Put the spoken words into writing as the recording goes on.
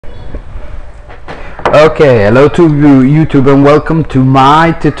Okay, hello to you YouTube and welcome to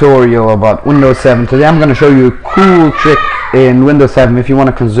my tutorial about Windows 7. Today I'm going to show you a cool trick in Windows 7 if you want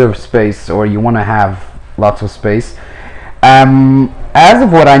to conserve space or you want to have lots of space. As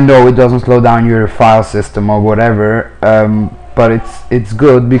of what I know, it doesn't slow down your file system or whatever, but it's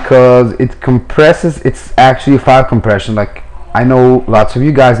good because it compresses. It's actually file compression. Like, I know lots of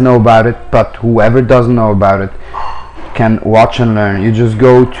you guys know about it, but whoever doesn't know about it can watch and learn. You just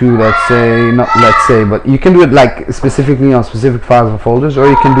go to, but you can do it like specifically on specific files or folders, or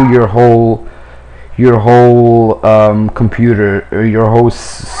you can do your whole computer, or your whole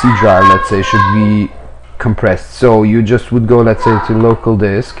C drive, let's say, should be compressed. So you just would go, let's say, to local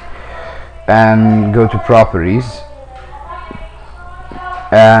disk and go to properties,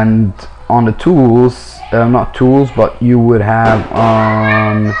 and on the tools, not tools, but you would have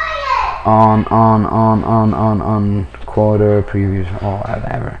on quarter previous or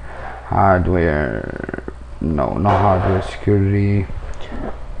whatever, hardware, no, not hardware, security.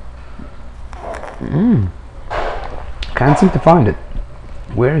 Can't seem to find it.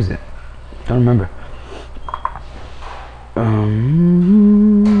 Where is it? Don't remember.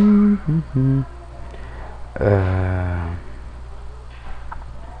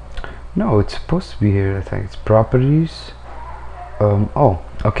 No, it's supposed to be here. I think it's properties. Oh,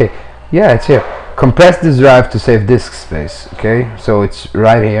 okay, yeah, it's here. Compress this drive to save disk space. Okay, so it's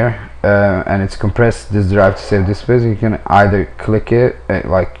right here, and it's compressed this drive to save disk space. You can either click it,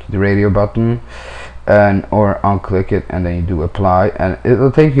 like the radio button, or unclick it, and then you do apply, and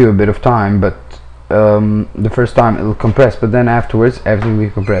it'll take you a bit of time, but the first time it'll compress, but then afterwards everything will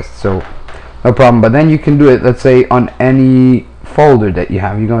be compressed, so no problem. But then you can do it, let's say, on any folder that you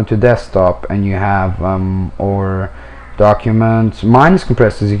have. You go into desktop and you have or documents. Mine is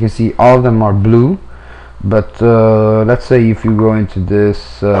compressed. As you can see, all of them are blue, but let's say if you go into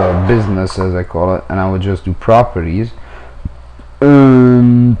this business, as I call it, and I would just do properties,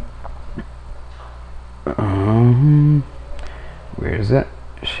 where is it?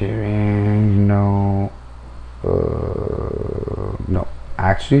 Sharing, no, no,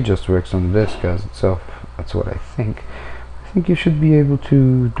 actually just works on the disk as itself. That's what I think. I think you should be able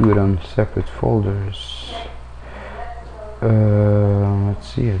to do it on separate folders. Let's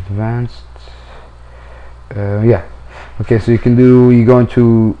see, advanced, yeah, okay, so you go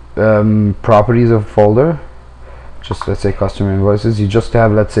into properties of folder, just let's say customer invoices. You just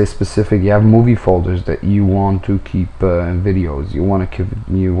have, let's say, specific, you have movie folders that you want to keep videos, you want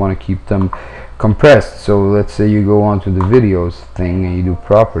to keep them compressed. So let's say you go on to the videos thing and you do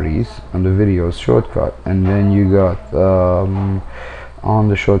properties on the videos shortcut, and then you got on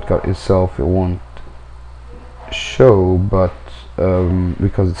the shortcut itself, it won't show, but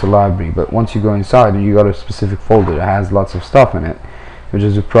because it's a library. But once you go inside and you got a specific folder that has lots of stuff in it, you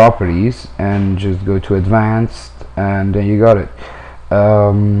just do properties and just go to advanced, and then you got it.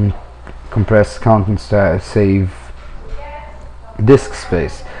 Compress content, save disk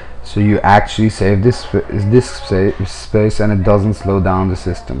space. So you actually save this disk space, and it doesn't slow down the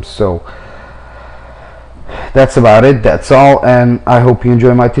system. So that's about it. That's all, and I hope you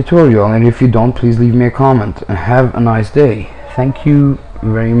enjoy my tutorial, and if you don't, please leave me a comment, and have a nice day. Thank you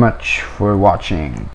very much for watching.